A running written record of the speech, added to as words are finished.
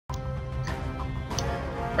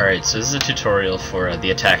Alright, so this is a tutorial for the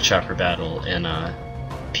attack chopper battle in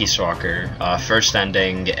Peace Walker, first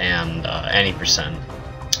ending and any percent.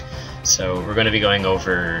 So we're going to be going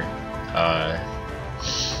over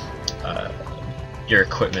your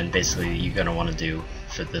equipment, basically, you're going to want to do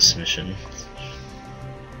for this mission.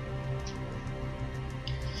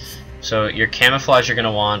 So your camouflage you're going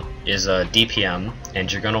to want is a DPM,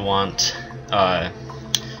 and you're going to want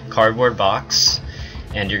cardboard box,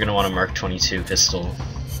 and you're going to want a Mark 22 pistol.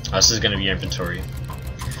 This is going to be your inventory.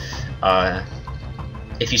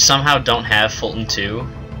 If you somehow don't have Fulton 2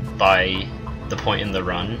 by the point in the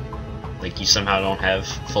run, like you somehow don't have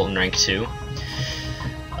Fulton rank 2,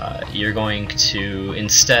 you're going to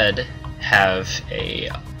instead have a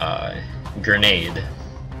grenade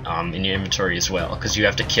in your inventory as well, because you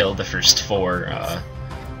have to kill the first 4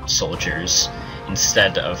 soldiers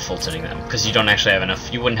instead of Fultoning them, because you don't actually have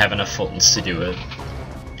enough. You wouldn't have enough Fultons to do it.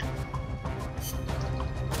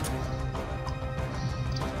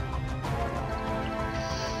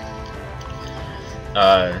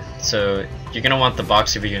 So you're gonna want the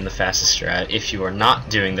box if you're doing the fastest strat. If you are not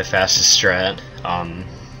doing the fastest strat,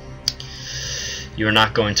 you are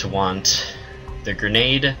not going to want the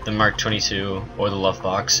grenade, the Mark 22, or the love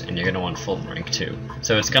box, and you're gonna want Fulton rank 2.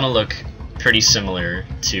 So it's gonna look pretty similar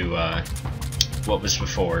to what was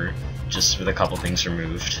before, just with a couple things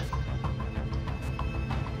removed.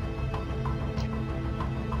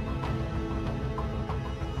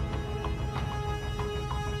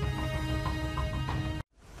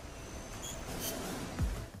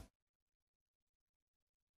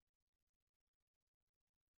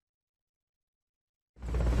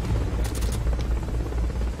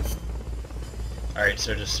 Alright,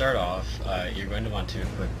 so to start off, you're going to want to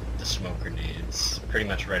equip the smoke grenades pretty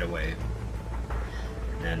much right away.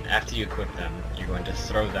 And after you equip them, you're going to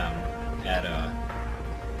throw them at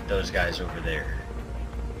those guys over there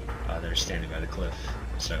that are standing by the cliff.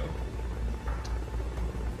 So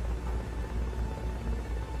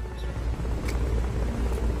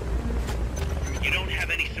you don't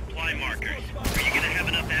have any supply markers. Are you going to have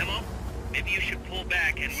enough ammo? Maybe you should pull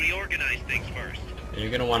back and reorganize things first. you're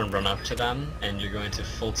going to want to run up to them, and you're going to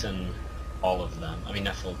Fulton all of them. I mean,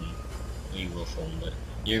 not Fulton. You will Fulton, but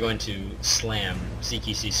you're going to slam,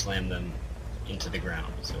 CQC slam them into the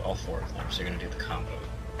ground. So all 4 of them. So you're going to do the combo,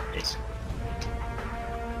 basically.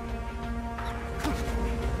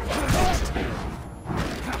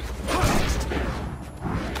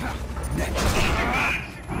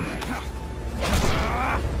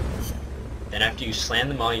 Then after you slam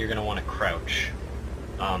them all, you're going to want to crouch.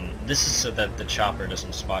 This is so that the chopper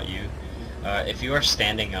doesn't spot you. If you are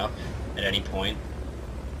standing up at any point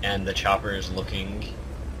and the chopper is looking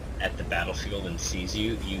at the battlefield and sees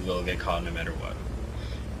you, you will get caught no matter what.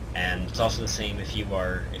 And it's also the same if you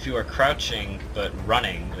are crouching but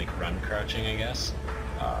running, like run crouching, I guess.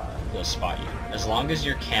 They'll spot you. As long as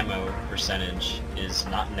your camo percentage is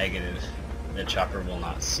not negative, the chopper will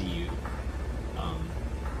not see you.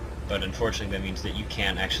 But unfortunately that means that you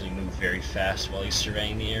can't actually move very fast while he's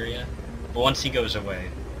surveying the area. But once he goes away,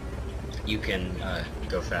 you can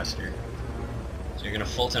go faster. So you're going to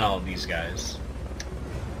Fulton all of these guys.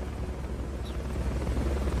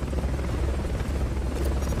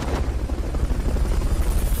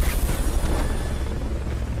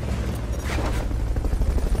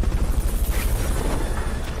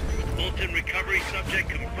 Fulton recovery subject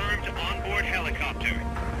confirmed onboard helicopter.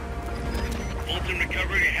 Fulton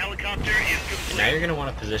recovery helicopter is complete. Now you're going to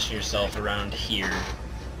want to position yourself around here.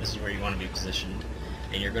 This is where you want to be positioned.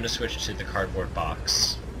 And you're going to switch to the cardboard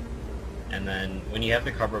box. And then when you have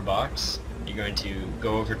the cardboard box, you're going to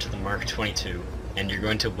go over to the Mark 22, and you're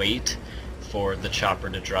going to wait for the chopper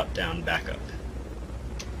to drop down back up.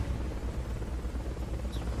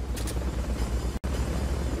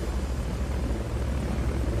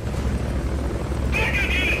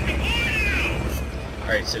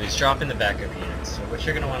 Alright, so he's dropping the backup units. So what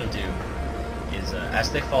you're going to want to do is,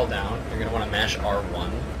 as they fall down, you're going to want to mash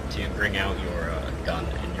R1 to bring out your gun,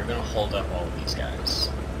 and you're going to hold up all of these guys.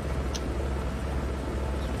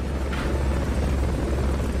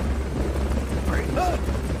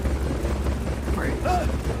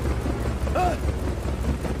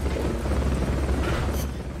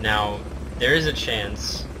 Now, there is a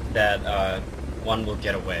chance that one will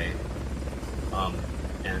get away,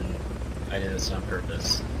 and I did this on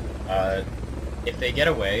purpose. If they get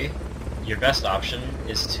away, your best option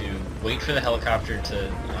is to wait for the helicopter to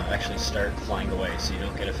actually start flying away so you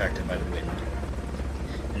don't get affected by the wind.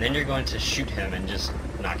 And then you're going to shoot him and just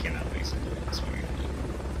knock him out, basically. That's what you're going to do.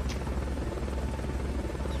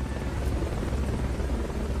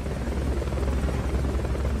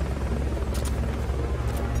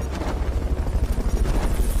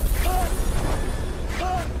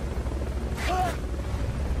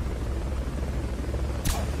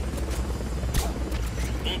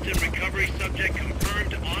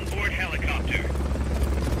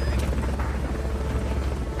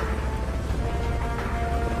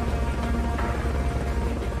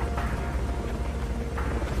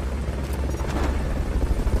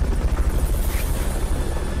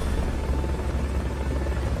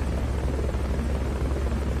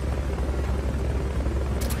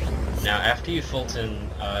 after you Fulton,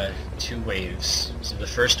 2 waves. So the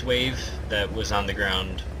first wave that was on the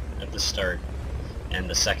ground at the start, and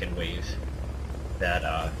the second wave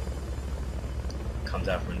that comes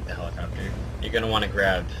out from the helicopter. You're going to want to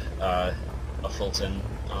grab a Fulton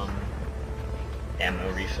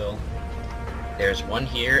ammo refill. There's one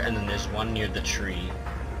here, and then there's one near the tree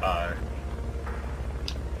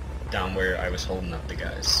down where I was holding up the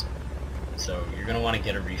guys. So you're going to want to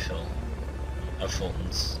get a refill of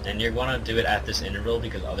Fultons, and you're going to do it at this interval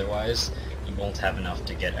because otherwise you won't have enough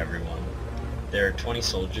to get everyone. There are 20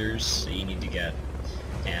 soldiers that you need to get,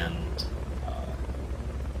 and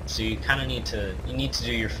so you kind of need to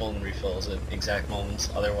do your Fulton refills at exact moments,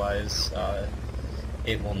 otherwise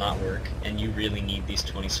it will not work, and you really need these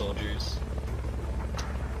 20 soldiers.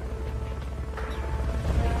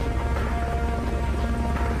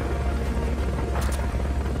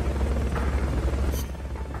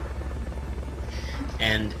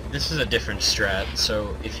 And this is a different strat,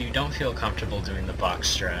 so if you don't feel comfortable doing the box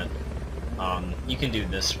strat, you can do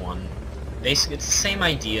this one. Basically, it's the same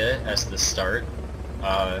idea as the start,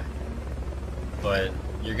 but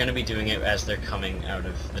you're going to be doing it as they're coming out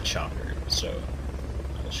of the chopper, so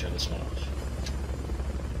I'll show this one off.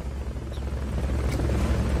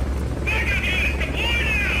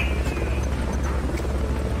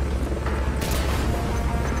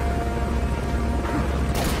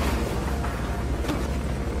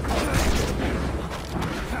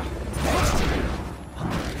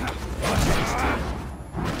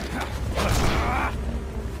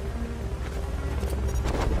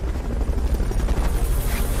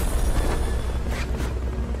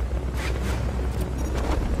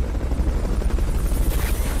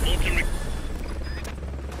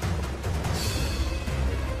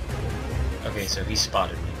 Okay, so he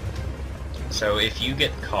spotted me. So if you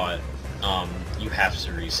get caught, you have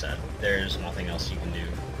to reset. There's nothing else you can do.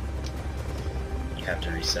 You have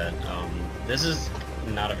to reset. This is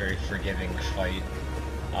not a very forgiving fight,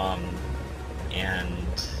 and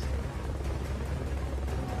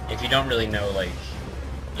if you don't really know like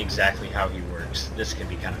exactly how he works, this can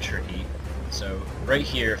be kind of tricky. So right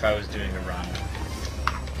here, if I was doing a run,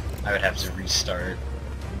 I would have to start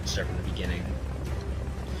from the beginning.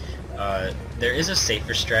 There is a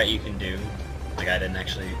safer strat you can do. Like, I didn't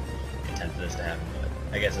actually intend for this to happen, but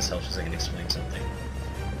I guess this helps because I can explain something.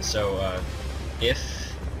 So, if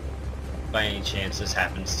by any chance this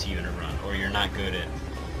happens to you in a run, or you're not good at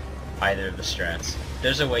either of the strats,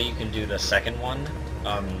 there's a way you can do the second one,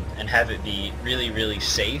 and have it be really, really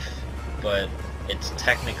safe, but it's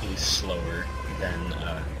technically slower than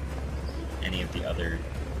any of the other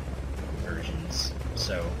versions.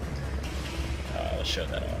 So, I'll show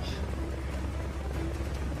that off.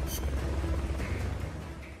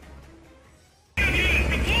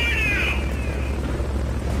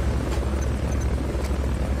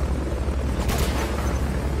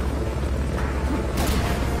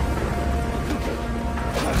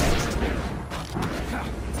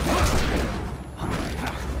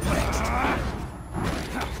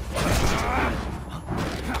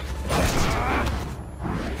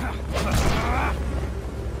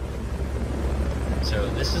 So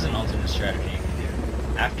this is an alternate strategy you can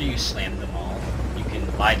do. After you slam them all, you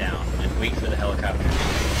can lie down and wait for the helicopter to know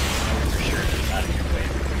for sure that it's out of your way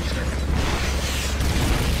before you start.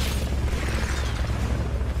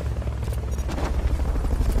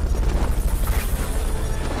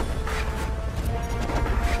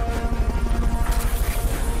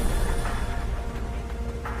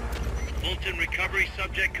 Fulton recovery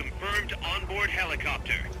subject confirmed onboard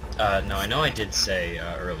helicopter. No, I know I did say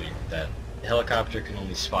earlier that the helicopter can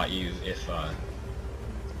only spot you if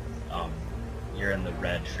you're in the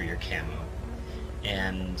red for your camo.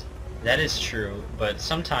 And that is true, but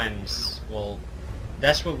sometimes, well,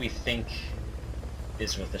 that's what we think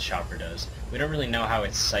is what the chopper does. We don't really know how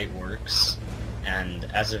its sight works, and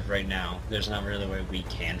as of right now, there's not really a way we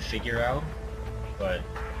can figure out, but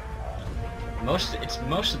most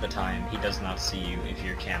of the time he does not see you if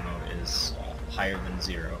your camo is higher than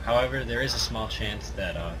 0. However, there is a small chance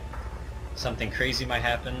that something crazy might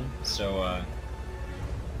happen, so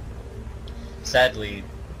sadly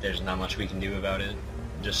there's not much we can do about it.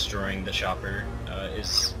 Destroying the chopper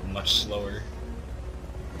is much slower.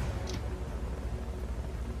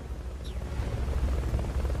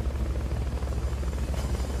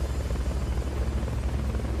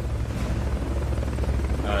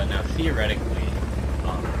 Now theoretically,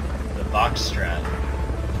 the box strat,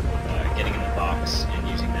 getting in the box and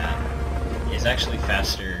using that, is actually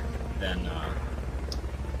faster than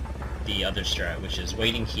the other strat, which is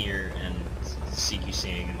waiting here and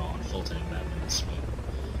CQCing them all and Fultoning them in the smoke.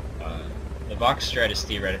 The box strat is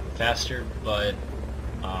theoretically faster, but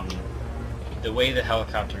the way the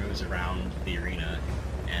helicopter moves around the arena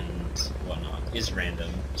and whatnot is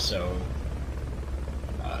random, so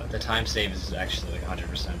the time save is actually like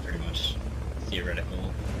 100% pretty much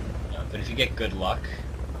theoretical. But if you get good luck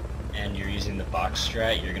and you're using the box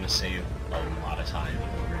strat, you're going to save a lot of time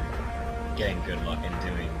over getting good luck and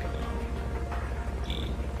doing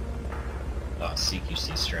the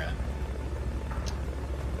CQC strat.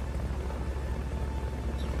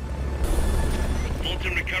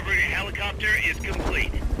 Fulton recovery helicopter is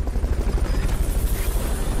complete.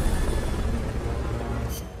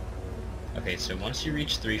 Okay, so once you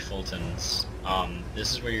reach 3 Fultons,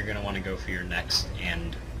 this is where you're going to want to go for your next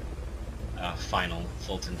and final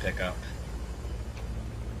Fulton pickup.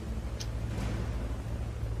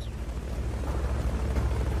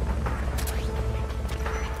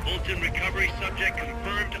 Fulton recovery subject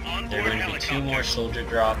confirmed on There are board going to be helicopter. 2 more soldier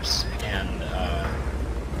drops and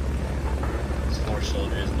some more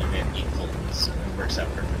soldiers, and then we have 8 Fultons, so it works out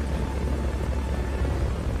perfectly.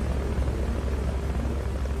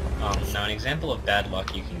 Now an example of bad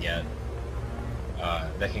luck you can get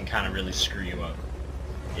that can kind of really screw you up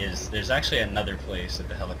is there's actually another place that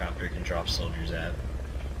the helicopter can drop soldiers at.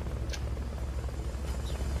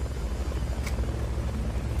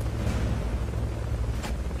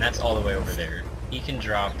 And that's all the way over there. He can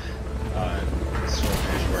drop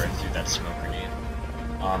soldiers worth through that smoke grenade.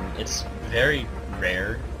 It's very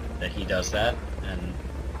rare that he does that, and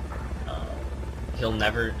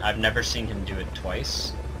I've never seen him do it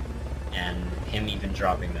twice, and him even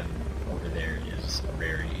dropping them over there is a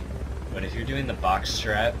rarity. But if you're doing the box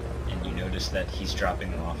strat and you notice that he's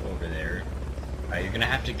dropping them off over there, you're going to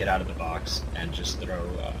have to get out of the box and just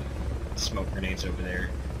throw smoke grenades over there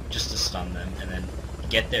just to stun them, and then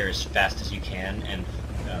get there as fast as you can and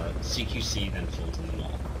CQC, then Fulton them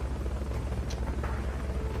all.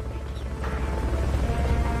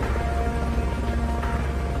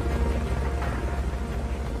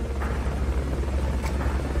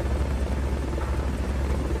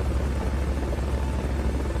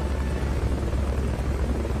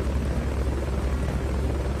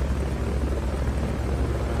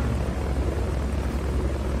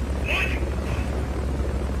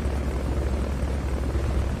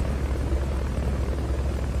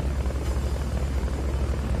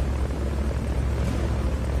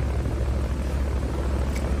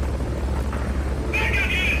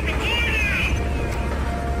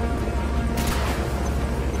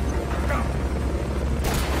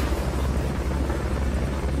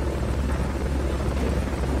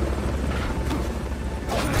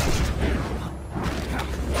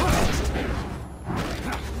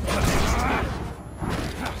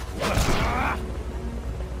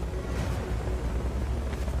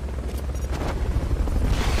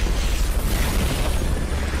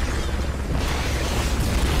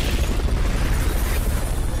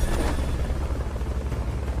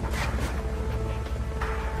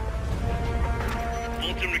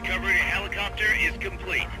 Fulton recovery helicopter is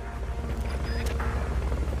complete.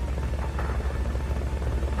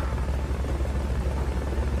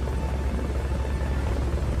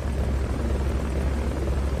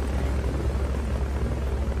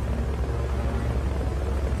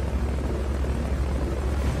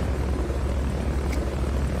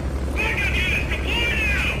 Backup units deployed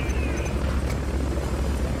now!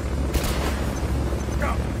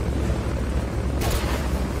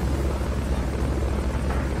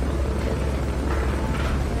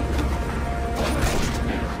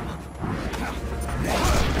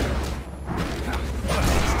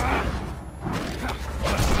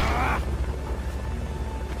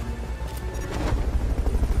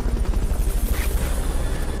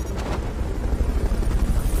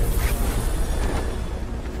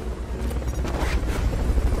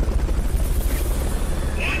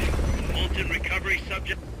 Fulton recovery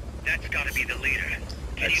subject. That's gotta be the leader.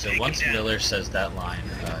 Can Alright, you so take once him down? Miller says that line,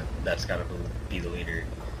 that's gotta be the leader.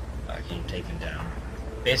 Can you take him down?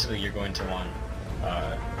 Basically, you're going to want,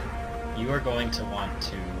 you are going to want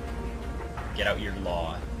to get out your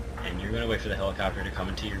law, and you're going to wait for the helicopter to come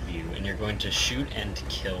into your view, and you're going to shoot and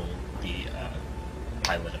kill the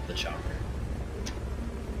pilot of the chopper.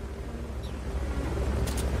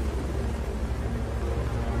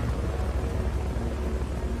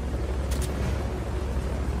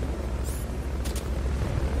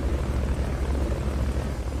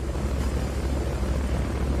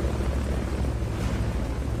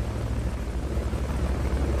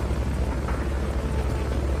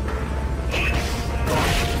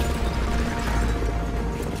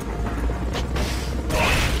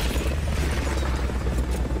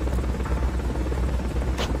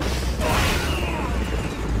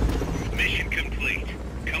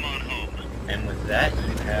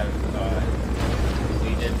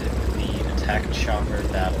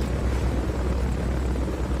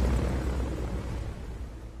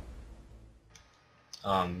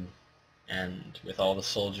 And with all the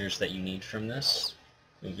soldiers that you need from this,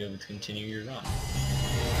 you'll be able to continue your run.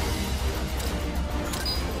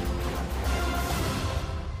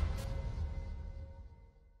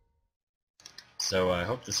 So I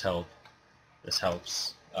hope this helps.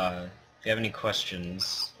 If you have any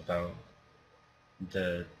questions about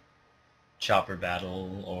the chopper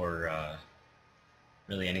battle or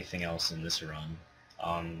really anything else in this run,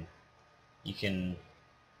 you can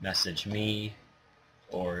message me,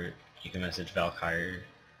 or you can message Valkyrie.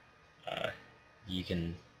 You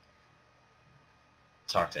can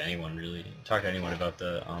talk to anyone, really. Talk to anyone about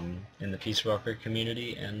the in the Peace Walker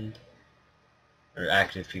community or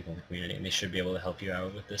active people in the community, and they should be able to help you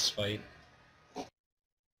out with this fight.